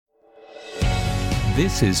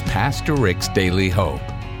This is Pastor Rick's Daily Hope,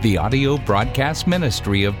 the audio broadcast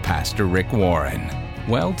ministry of Pastor Rick Warren.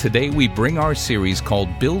 Well, today we bring our series called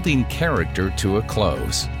Building Character to a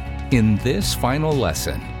close. In this final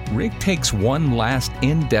lesson, Rick takes one last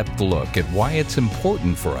in-depth look at why it's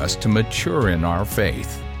important for us to mature in our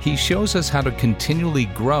faith. He shows us how to continually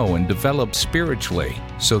grow and develop spiritually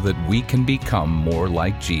so that we can become more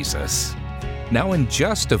like Jesus. Now, in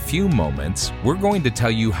just a few moments, we're going to tell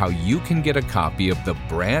you how you can get a copy of the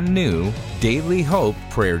brand new Daily Hope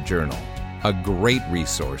Prayer Journal, a great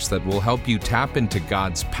resource that will help you tap into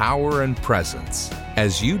God's power and presence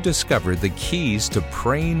as you discover the keys to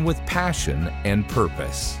praying with passion and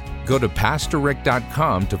purpose. Go to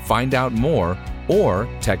PastorRick.com to find out more, or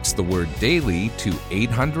text the word DAILY to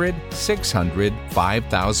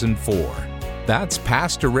 800-600-5004. That's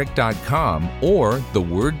PastorRick.com or the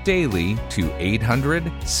word DAILY to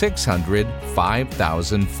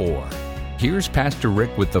 800-600-5004. Here's Pastor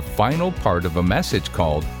Rick with the final part of a message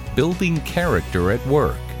called Building Character at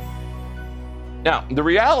Work. Now, the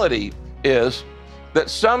reality is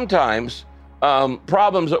that sometimes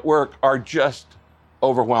problems at work are just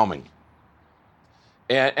overwhelming.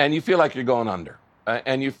 And you feel like you're going under.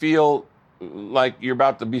 And you feel like you're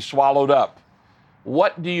about to be swallowed up.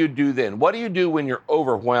 What do you do then? What do you do when you're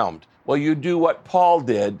overwhelmed? Well, you do what Paul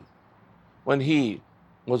did when he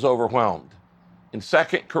was overwhelmed. In 2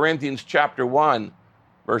 Corinthians chapter 1,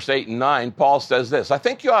 verse 8 and 9, Paul says this: I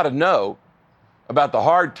think you ought to know about the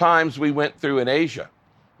hard times we went through in Asia.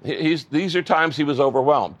 These are times he was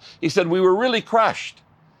overwhelmed. He said, we were really crushed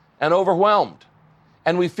and overwhelmed,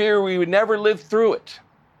 and we fear we would never live through it.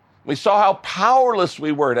 We saw how powerless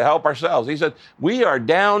we were to help ourselves. He said, we are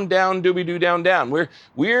down, doobie-doo, down.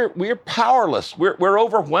 We're powerless. We're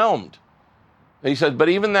overwhelmed. And he said, but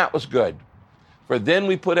even that was good. For then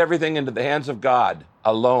we put everything into the hands of God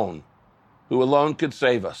alone, who alone could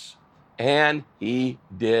save us. And he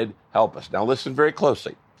did help us. Now listen very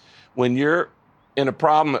closely. When you're in a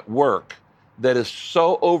problem at work that is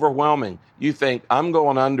so overwhelming, you think, I'm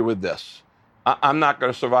going under with this. I'm not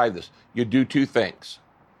going to survive this. You do two things.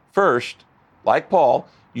 First, like Paul,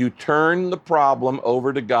 you turn the problem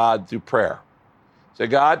over to God through prayer. Say,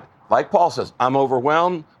 God, like Paul says, I'm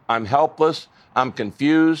overwhelmed, I'm helpless, I'm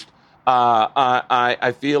confused,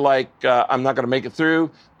 I feel like I'm not going to make it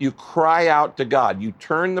through. You cry out to God. You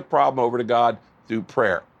turn the problem over to God through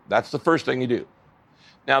prayer. That's the first thing you do.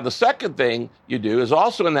 Now, the second thing you do is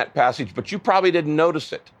also in that passage, but you probably didn't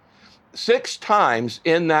notice it. 6 times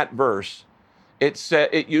in that verse,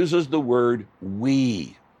 it uses the word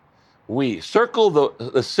we. We. Circle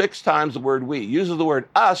the 6 times the word we. Uses the word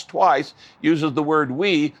us twice, uses the word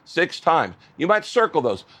we 6 times. You might circle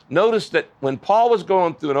those. Notice that when Paul was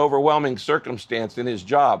going through an overwhelming circumstance in his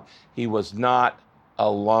job, he was not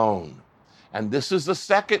alone. And this is the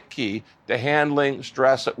second key to handling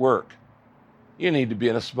stress at work. You need to be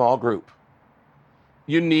in a small group.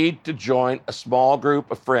 You need to join a small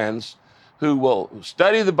group of friends who will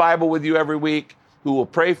study the Bible with you every week, who will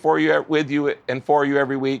pray for you, with you, and for you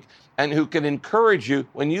every week, and who can encourage you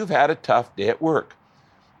when you've had a tough day at work.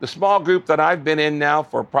 The small group that I've been in now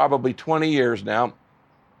for probably 20 years now,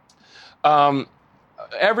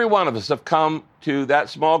 every one of us have come to that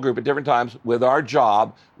small group at different times with our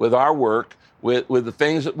job, with our work, with the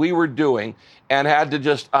things that we were doing, and had to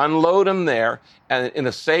just unload them there. And in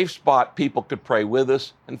a safe spot, people could pray with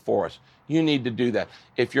us and for us. You need to do that.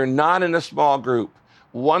 If you're not in a small group,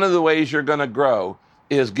 one of the ways you're going to grow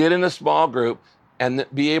is get in a small group and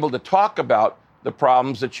be able to talk about the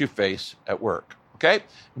problems that you face at work, okay?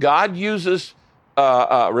 God uses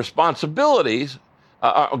responsibilities.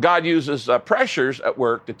 God uses pressures at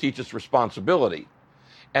work to teach us responsibility.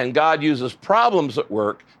 And God uses problems at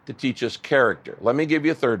work to teach us character. Let me give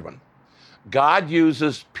you a third one. God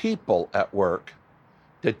uses people at work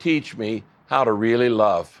to teach me how to really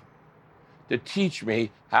love. To teach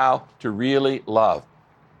me how to really love.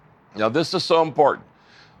 Now, this is so important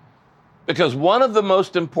because one of the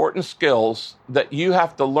most important skills that you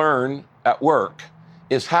have to learn at work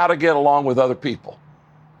is how to get along with other people.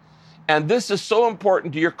 And this is so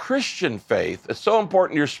important to your Christian faith. It's so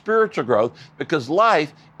important to your spiritual growth because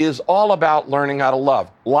life is all about learning how to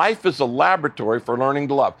love. Life is a laboratory for learning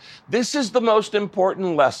to love. This is the most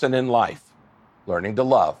important lesson in life, learning to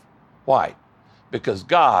love. Why? Because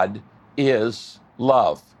God is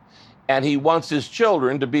love. And he wants his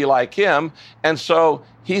children to be like him. And so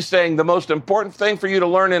he's saying the most important thing for you to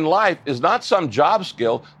learn in life is not some job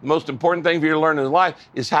skill. The most important thing for you to learn in life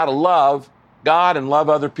is how to love God and love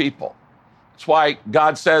other people. That's why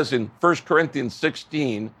God says in 1 Corinthians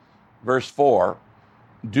 16, verse 4,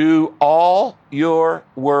 do all your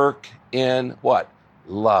work in what?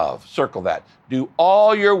 love. Circle that. Do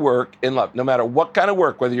all your work in love, no matter what kind of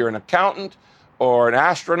work, whether you're an accountant or an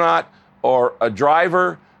astronaut or a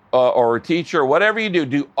driver or a teacher, whatever you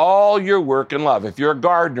do all your work in love. If you're a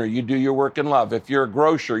gardener, you do your work in love. If you're a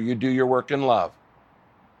grocer, you do your work in love.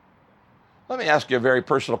 Let me ask you a very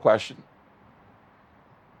personal question.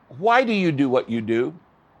 Why do you do what you do?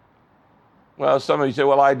 Well, some of you say,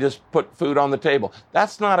 well, I just put food on the table.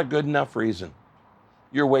 That's not a good enough reason.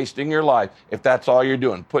 You're wasting your life if that's all you're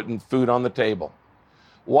doing, putting food on the table.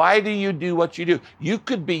 Why do you do what you do? You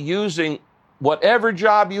could be using whatever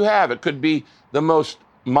job you have. It could be the most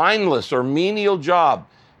mindless or menial job,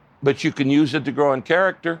 but you can use it to grow in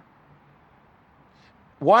character.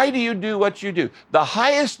 Why do you do what you do? The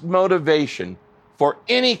highest motivation for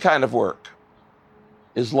any kind of work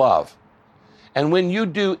is love. And when you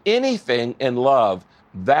do anything in love,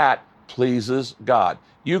 that pleases God.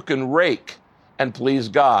 You can rake and please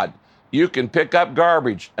God. You can pick up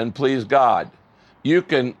garbage and please God. You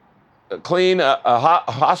can clean a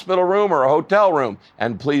hospital room or a hotel room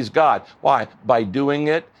and please God. Why? By doing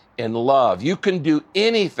it in love. You can do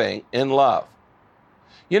anything in love.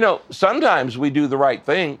 You know, sometimes we do the right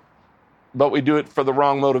thing, but we do it for the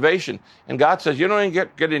wrong motivation. And God says, you don't even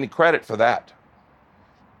get any credit for that.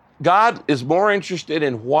 God is more interested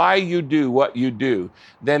in why you do what you do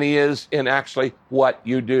than he is in actually what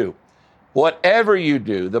you do. Whatever you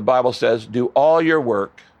do, the Bible says, do all your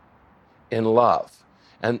work in love.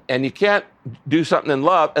 And you can't do something in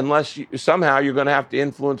love unless somehow you're going to have to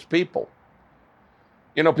influence people.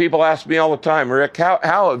 You know, people ask me all the time, Rick,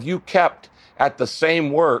 how have you kept at the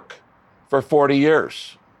same work for 40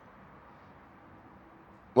 years?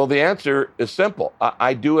 Well, the answer is simple.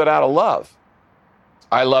 I do it out of love.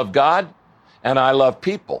 I love God and I love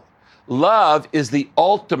people. Love is the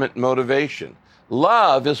ultimate motivation.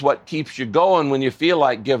 Love is what keeps you going when you feel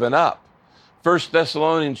like giving up. 1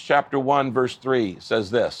 Thessalonians chapter 1, verse 3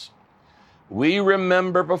 says this, we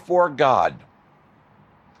remember before God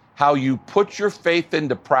how you put your faith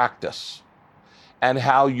into practice and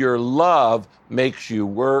how your love makes you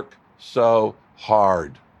work so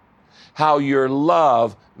hard. How your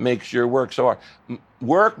love makes you work so hard.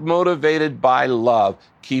 Work motivated by love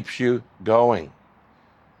keeps you going.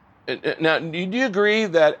 Now, do you agree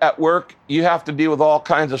that at work you have to deal with all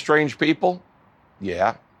kinds of strange people?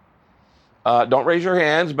 Yeah. Don't raise your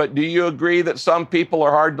hands, but do you agree that some people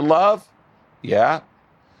are hard to love? Yeah.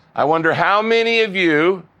 I wonder how many of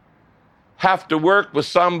you have to work with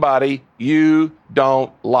somebody you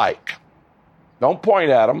don't like. Don't point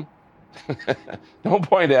at them. Don't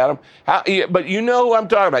point at them. But you know who I'm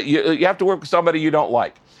talking about. You have to work with somebody you don't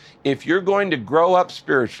like. If you're going to grow up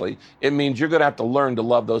spiritually, it means you're going to have to learn to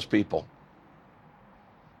love those people.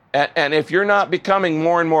 And if you're not becoming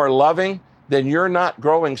more and more loving, then you're not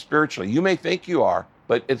growing spiritually. You may think you are,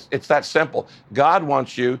 but it's that simple. God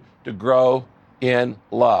wants you to grow in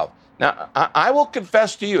love. Now, I will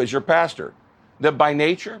confess to you as your pastor that by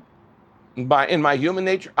nature, in my human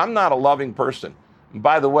nature, I'm not a loving person.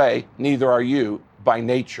 By the way, neither are you by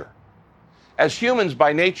nature. As humans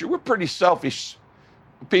by nature, we're pretty selfish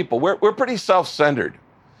people. We're pretty self-centered.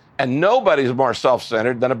 And nobody's more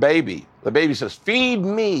self-centered than a baby. The baby says, feed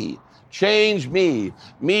me, change me,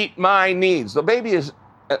 meet my needs. The baby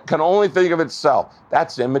can only think of itself.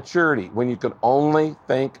 That's immaturity, when you can only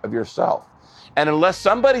think of yourself. And unless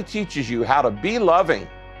somebody teaches you how to be loving,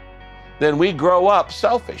 then we grow up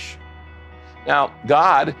selfish. Now,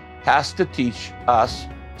 God has to teach us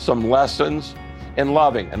some lessons in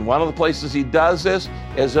loving. And one of the places he does this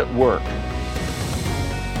is at work.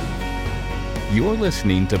 You're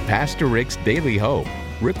listening to Pastor Rick's Daily Hope.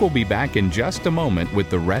 Rick will be back in just a moment with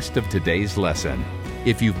the rest of today's lesson.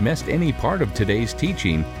 If you've missed any part of today's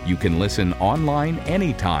teaching, you can listen online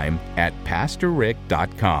anytime at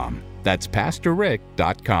PastorRick.com. That's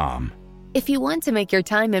PastorRick.com. If you want to make your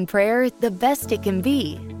time in prayer the best it can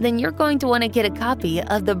be, then you're going to want to get a copy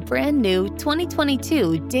of the brand new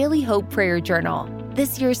 2022 Daily Hope Prayer Journal.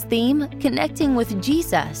 This year's theme, Connecting with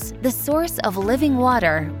Jesus, the source of living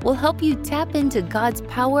water, will help you tap into God's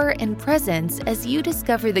power and presence as you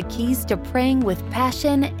discover the keys to praying with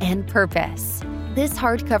passion and purpose. This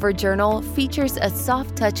hardcover journal features a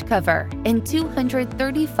soft-touch cover and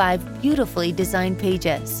 235 beautifully designed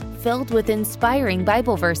pages filled with inspiring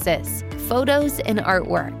Bible verses, photos, and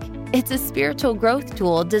artwork. It's a spiritual growth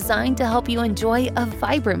tool designed to help you enjoy a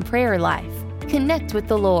vibrant prayer life, connect with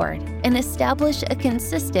the Lord, and establish a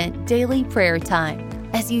consistent daily prayer time.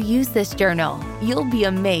 As you use this journal, you'll be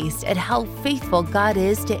amazed at how faithful God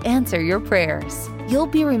is to answer your prayers. You'll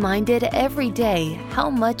be reminded every day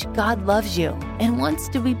how much God loves you and wants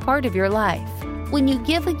to be part of your life. When you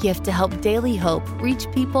give a gift to help Daily Hope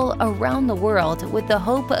reach people around the world with the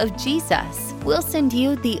hope of Jesus, we'll send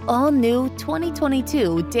you the all-new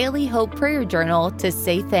 2022 Daily Hope Prayer Journal to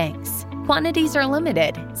say thanks. Quantities are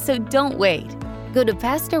limited, so don't wait. Go to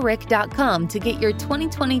PastorRick.com to get your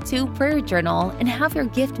 2022 prayer journal and have your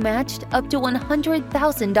gift matched up to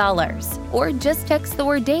 $100,000. Or just text the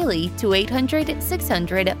word daily to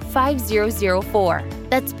 800-600-5004.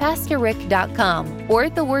 That's PastorRick.com or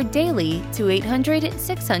the word daily to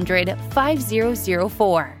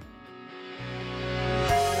 800-600-5004.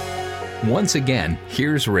 Once again,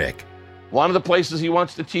 here's Rick. One of the places he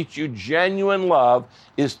wants to teach you genuine love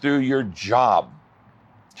is through your job.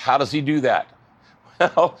 How does he do that?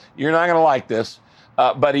 Well, you're not going to like this,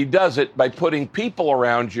 but he does it by putting people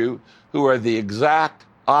around you who are the exact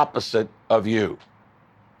opposite of you.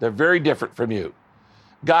 They're very different from you.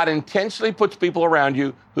 God intentionally puts people around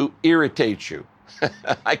you who irritate you.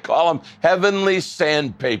 I call them heavenly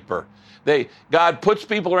sandpaper. God puts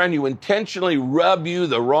people around you who intentionally rub you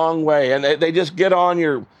the wrong way, and they just get on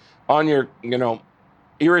your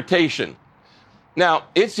irritation. Now,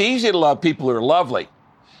 it's easy to love people who are lovely,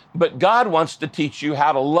 but God wants to teach you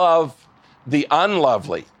how to love the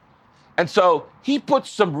unlovely. And so he puts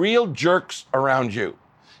some real jerks around you.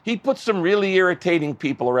 He puts some really irritating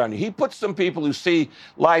people around you. He puts some people who see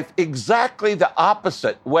life exactly the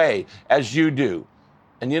opposite way as you do.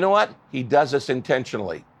 And you know what? He does this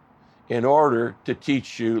intentionally in order to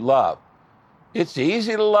teach you love. It's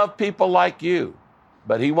easy to love people like you,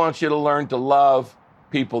 but he wants you to learn to love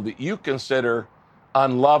people that you consider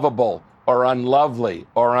unlovable or unlovely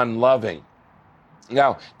or unloving.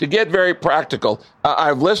 Now, to get very practical,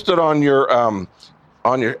 I've listed on your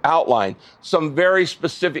outline some very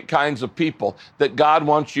specific kinds of people that God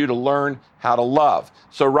wants you to learn how to love.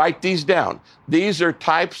 So write these down. These are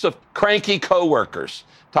types of cranky coworkers.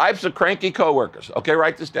 Okay,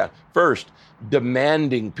 write this down. First,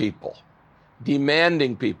 demanding people.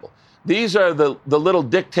 These are the little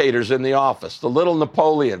dictators in the office, the little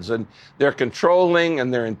Napoleons, and they're controlling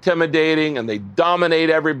and they're intimidating and they dominate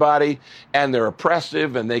everybody and they're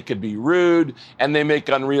oppressive and they could be rude and they make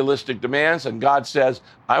unrealistic demands. And God says,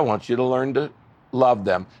 I want you to learn to love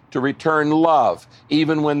them, to return love,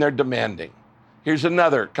 even when they're demanding. Here's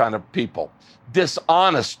another kind of people,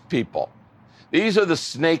 dishonest people. These are the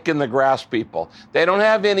snake in the grass people. They don't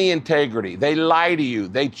have any integrity. They lie to you.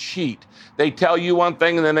 They cheat. They tell you one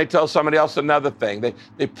thing and then they tell somebody else another thing.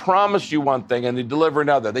 They promise you one thing and they deliver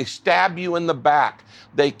another. They stab you in the back.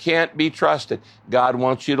 They can't be trusted. God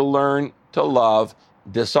wants you to learn to love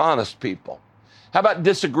dishonest people. How about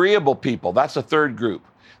disagreeable people? That's a third group.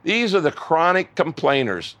 These are the chronic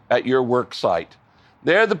complainers at your work site.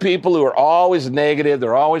 They're the people who are always negative,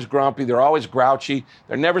 they're always grumpy, they're always grouchy,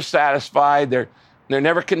 they're never satisfied, they're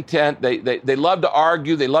never content, they love to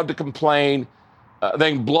argue, they love to complain,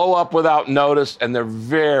 they can blow up without notice, and they're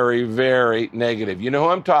very, very negative. You know who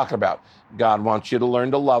I'm talking about. God wants you to learn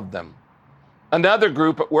to love them. Another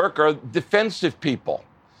group at work are defensive people.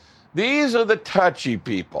 These are the touchy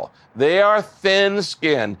people. They are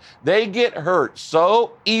thin-skinned. They get hurt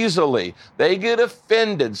so easily. They get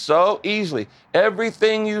offended so easily.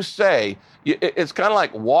 Everything you say, it's kind of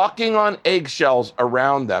like walking on eggshells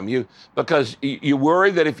around them. Because you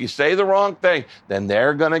worry that if you say the wrong thing, then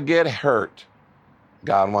they're going to get hurt.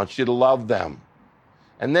 God wants you to love them.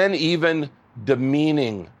 And then even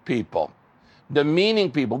demeaning people.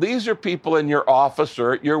 Demeaning people. These are people in your office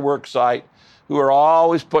or at your work site who are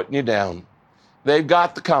always putting you down. They've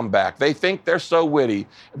got the comeback. They think they're so witty.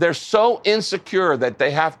 They're so insecure that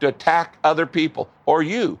they have to attack other people or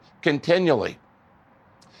you continually.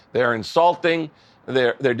 They're insulting.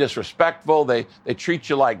 They're disrespectful. They treat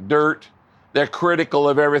you like dirt. They're critical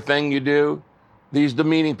of everything you do. These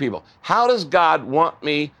demeaning people. How does God want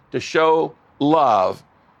me to show love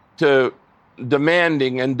to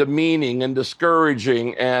demanding and demeaning and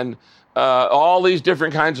discouraging and all these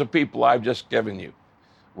different kinds of people I've just given you?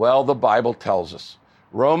 Well, the Bible tells us.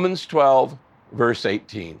 Romans 12, verse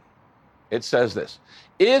 18. It says this,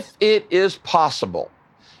 if it is possible,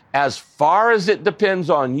 as far as it depends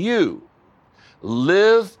on you,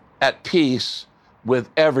 live at peace with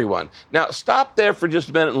everyone. Now, stop there for just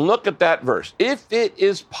a minute and look at that verse. If it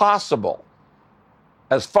is possible,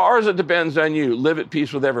 as far as it depends on you, live at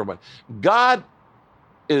peace with everyone. God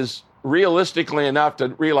is realistically enough to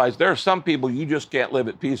realize there are some people you just can't live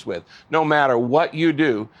at peace with. No matter what you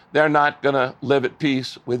do, they're not going to live at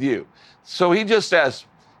peace with you. So he just says,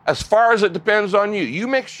 as far as it depends on you, you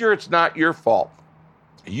make sure it's not your fault.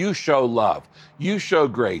 You show love. You show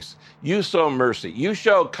grace. You show mercy. You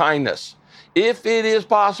show kindness. If it is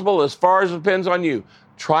possible, as far as it depends on you,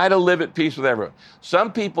 Try to live at peace with everyone.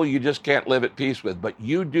 Some people you just can't live at peace with, but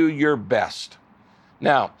you do your best.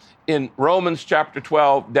 Now, in Romans chapter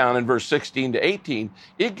 12, down in verse 16 to 18,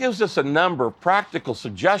 it gives us a number of practical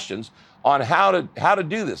suggestions on how to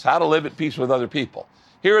do this, how to live at peace with other people.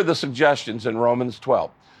 Here are the suggestions in Romans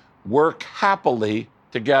 12. Work happily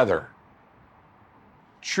together.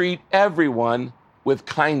 Treat everyone with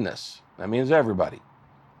kindness. That means everybody.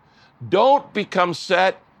 Don't become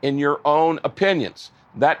set in your own opinions.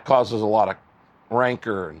 That causes a lot of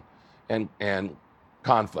rancor and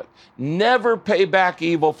conflict. Never pay back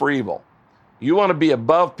evil for evil. You want to be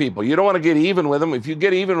above people. You don't want to get even with them. If you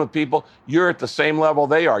get even with people, you're at the same level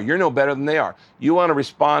they are. You're no better than they are. You want to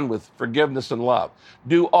respond with forgiveness and love.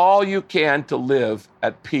 Do all you can to live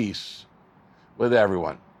at peace with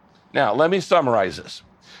everyone. Now, let me summarize this.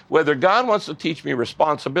 Whether God wants to teach me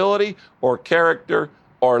responsibility or character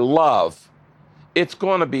or love, it's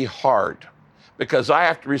going to be hard because I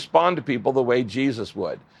have to respond to people the way Jesus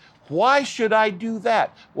would. Why should I do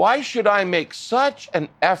that? Why should I make such an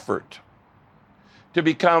effort to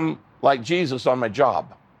become like Jesus on my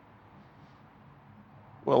job?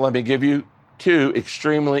 Well, let me give you two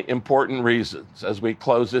extremely important reasons as we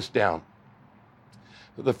close this down.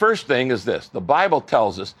 The first thing is this. The Bible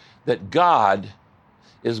tells us that God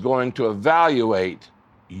is going to evaluate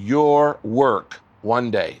your work one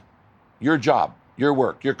day. Your job, your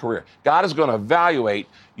work, your career. God is going to evaluate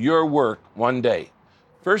your work one day.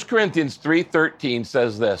 1 Corinthians 3:13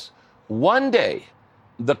 says this, one day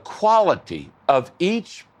the quality of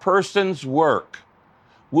each person's work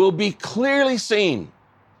will be clearly seen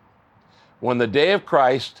when the day of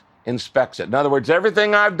Christ inspects it. In other words,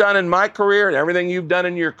 everything I've done in my career and everything you've done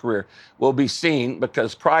in your career will be seen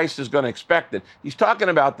because Christ is going to expect it. He's talking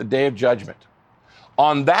about the day of judgment.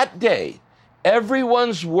 On that day,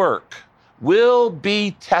 everyone's work will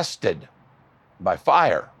be tested by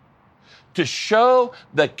fire to show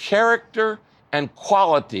the character and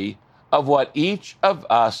quality of what each of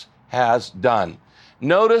us has done.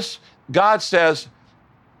 Notice God says,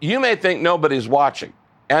 you may think nobody's watching,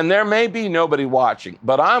 and there may be nobody watching,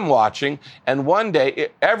 but I'm watching, and one day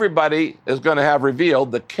everybody is going to have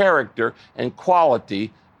revealed the character and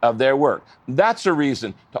quality of their work. That's a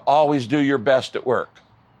reason to always do your best at work.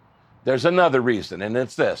 There's another reason, and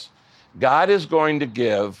it's this. God is going to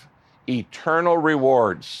give eternal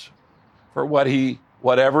rewards for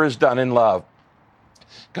whatever is done in love.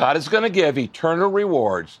 God is going to give eternal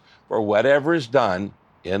rewards for whatever is done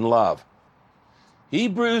in love.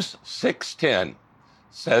 Hebrews 6:10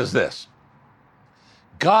 says this,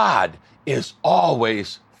 God is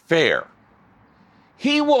always fair.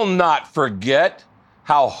 He will not forget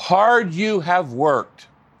how hard you have worked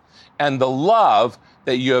and the love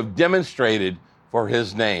that you have demonstrated for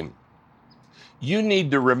his name. You need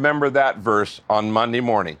to remember that verse on Monday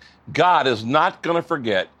morning. God is not going to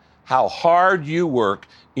forget how hard you work,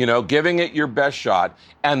 giving it your best shot,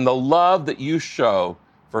 and the love that you show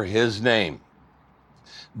for his name.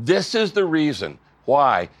 This is the reason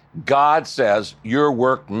why God says your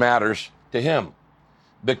work matters to him.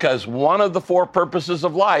 Because one of the four purposes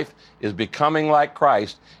of life is becoming like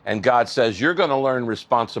Christ. And God says you're going to learn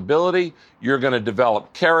responsibility, you're going to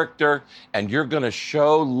develop character, and you're going to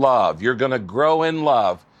show love. You're going to grow in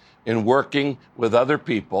love in working with other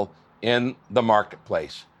people in the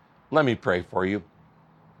marketplace. Let me pray for you.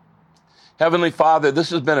 Heavenly Father,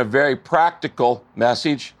 this has been a very practical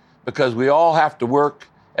message because we all have to work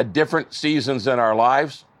at different seasons in our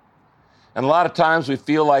lives. And a lot of times we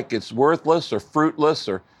feel like it's worthless or fruitless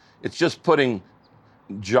or it's just putting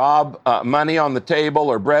job money on the table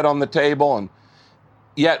or bread on the table. And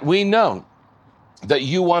yet we know that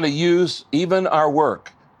you want to use even our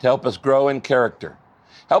work to help us grow in character.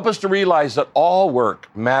 Help us to realize that all work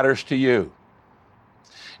matters to you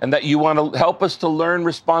and that you want to help us to learn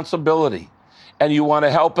responsibility and you want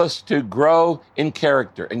to help us to grow in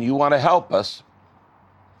character and you want to help us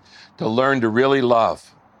to learn to really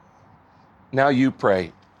love. Now you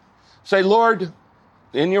pray. Say, Lord,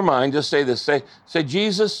 in your mind, just say this. Say,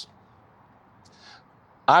 Jesus,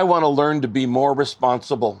 I want to learn to be more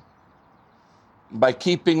responsible by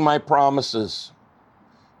keeping my promises,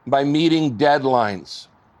 by meeting deadlines,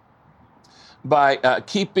 by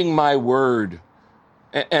keeping my word,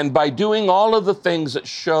 and by doing all of the things that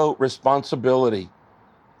show responsibility.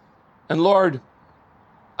 And Lord,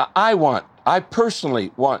 I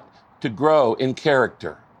personally want to grow in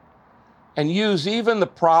character and use even the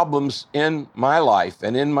problems in my life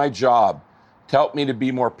and in my job to help me to be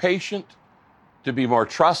more patient, to be more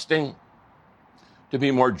trusting, to be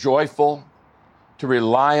more joyful, to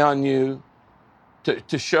rely on you,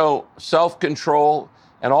 to show self-control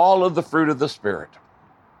and all of the fruit of the Spirit.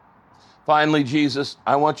 Finally, Jesus,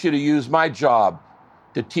 I want you to use my job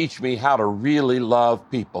to teach me how to really love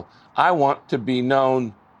people. I want to be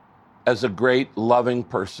known as a great, loving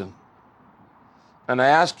person. And I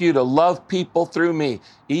ask you to love people through me,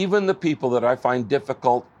 even the people that I find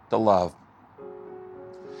difficult to love.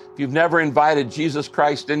 If you've never invited Jesus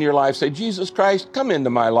Christ into your life, say, Jesus Christ, come into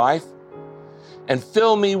my life and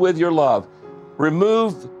fill me with your love.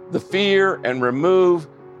 Remove the fear and remove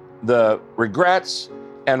the regrets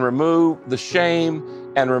and remove the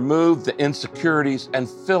shame and remove the insecurities and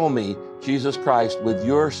fill me, Jesus Christ, with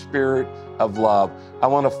your spirit of love. I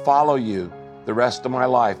want to follow you the rest of my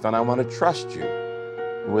life, and I want to trust you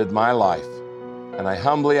with my life. And I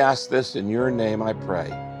humbly ask this in your name, I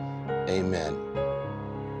pray. Amen.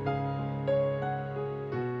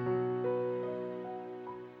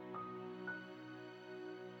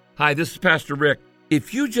 Hi, this is Pastor Rick.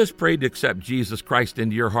 If you just prayed to accept Jesus Christ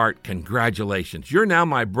into your heart, congratulations. You're now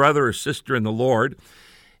my brother or sister in the Lord,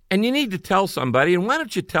 and you need to tell somebody. And why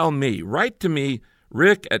don't you tell me? Write to me,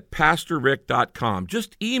 rick@pastorrick.com.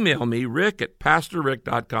 Just email me,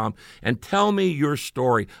 rick@pastorrick.com, and tell me your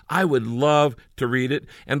story. I would love to read it.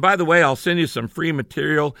 And by the way, I'll send you some free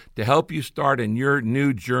material to help you start in your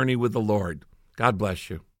new journey with the Lord. God bless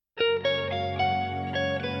you.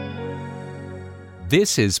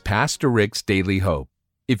 This is Pastor Rick's Daily Hope.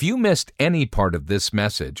 If you missed any part of this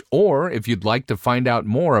message, or if you'd like to find out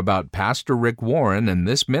more about Pastor Rick Warren and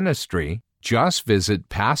this ministry, just visit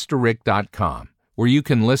pastorrick.com, where you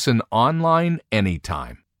can listen online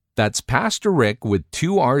anytime. That's Pastor Rick with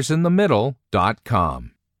 2 R's in the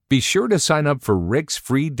middle.com. Be sure to sign up for Rick's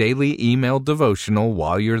free daily email devotional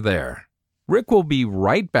while you're there. Rick will be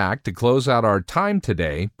right back to close out our time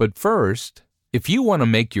today, but first, if you want to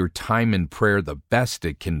make your time in prayer the best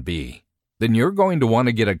it can be, then you're going to want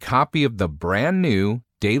to get a copy of the brand new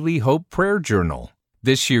Daily Hope Prayer Journal.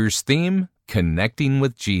 This year's theme, Connecting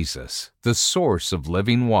with Jesus, the source of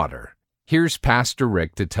living water. Here's Pastor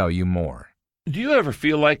Rick to tell you more. Do you ever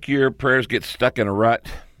feel like your prayers get stuck in a rut?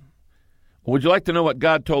 Would you like to know what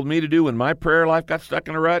God told me to do when my prayer life got stuck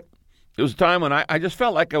in a rut? It was a time when I just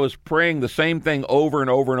felt like I was praying the same thing over and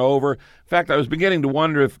over and over. In fact, I was beginning to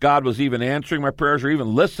wonder if God was even answering my prayers or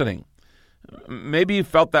even listening. Maybe you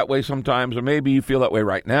felt that way sometimes, or maybe you feel that way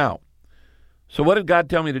right now. So what did God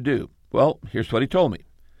tell me to do? Well, here's what he told me.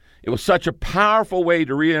 It was such a powerful way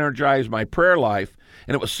to re-energize my prayer life,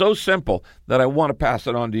 and it was so simple that I want to pass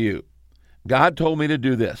it on to you. God told me to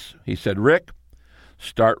do this. He said, Rick,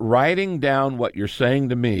 start writing down what you're saying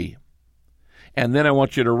to me, and then I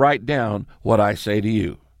want you to write down what I say to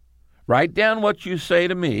you. Write down what you say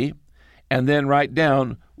to me, and then write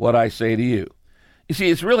down what I say to you. You see,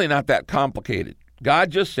 it's really not that complicated.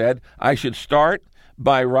 God just said I should start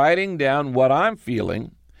by writing down what I'm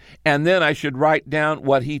feeling, and then I should write down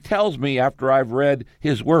what he tells me after I've read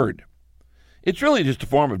his word. It's really just a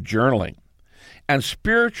form of journaling. And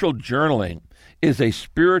spiritual journaling is a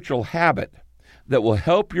spiritual habit that will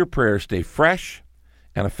help your prayers stay fresh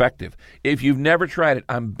and effective. If you've never tried it,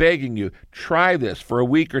 I'm begging you, try this for a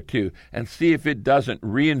week or two and see if it doesn't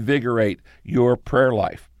reinvigorate your prayer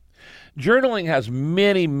life. Journaling has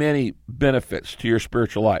many, many benefits to your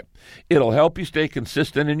spiritual life. It'll help you stay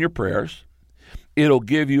consistent in your prayers. It'll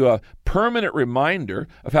give you a permanent reminder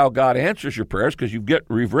of how God answers your prayers because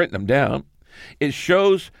you've written them down. It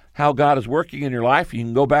shows how God is working in your life. You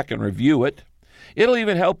can go back and review it. It'll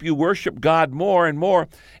even help you worship God more and more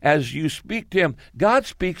as you speak to him. God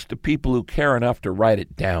speaks to people who care enough to write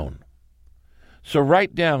it down. So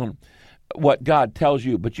write down what God tells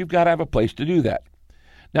you, but you've got to have a place to do that.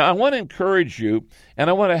 Now, I want to encourage you, and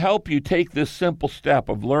I want to help you take this simple step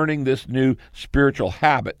of learning this new spiritual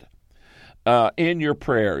habit in your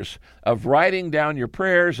prayers, of writing down your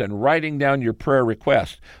prayers and writing down your prayer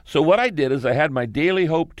requests. So what I did is I had my Daily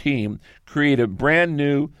Hope team create a brand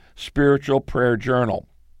new spiritual prayer journal.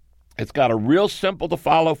 It's got a real simple to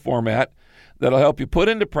follow format that'll help you put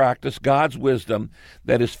into practice God's wisdom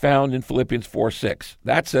that is found in Philippians 4:6.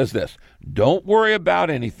 That says this: don't worry about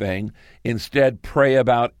anything, instead pray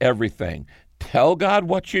about everything. Tell God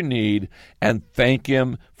what you need and thank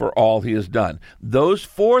him for all he has done. Those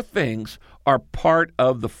 4 things are part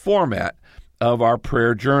of the format of our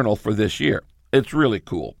prayer journal for this year. It's really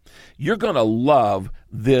cool. You're going to love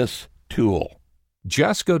this tool.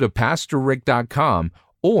 Just go to pastorrick.com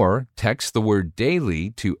or text the word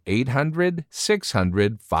daily to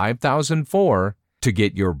 800-600-5004 to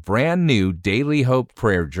get your brand new Daily Hope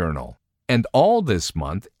Prayer Journal. And all this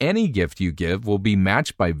month, any gift you give will be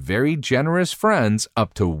matched by very generous friends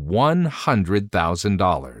up to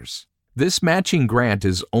 $100,000. This matching grant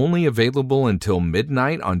is only available until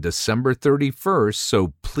midnight on December 31st,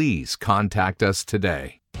 so please contact us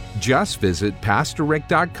today. Just visit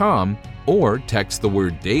PastorRick.com or text the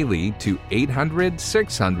word DAILY to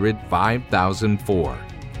 800-600-5004.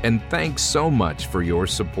 And thanks so much for your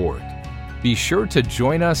support. Be sure to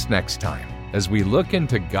join us next time as we look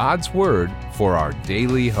into God's Word for our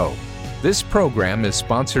daily hope. This program is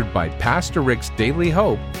sponsored by Pastor Rick's Daily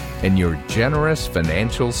Hope and your generous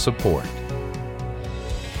financial support.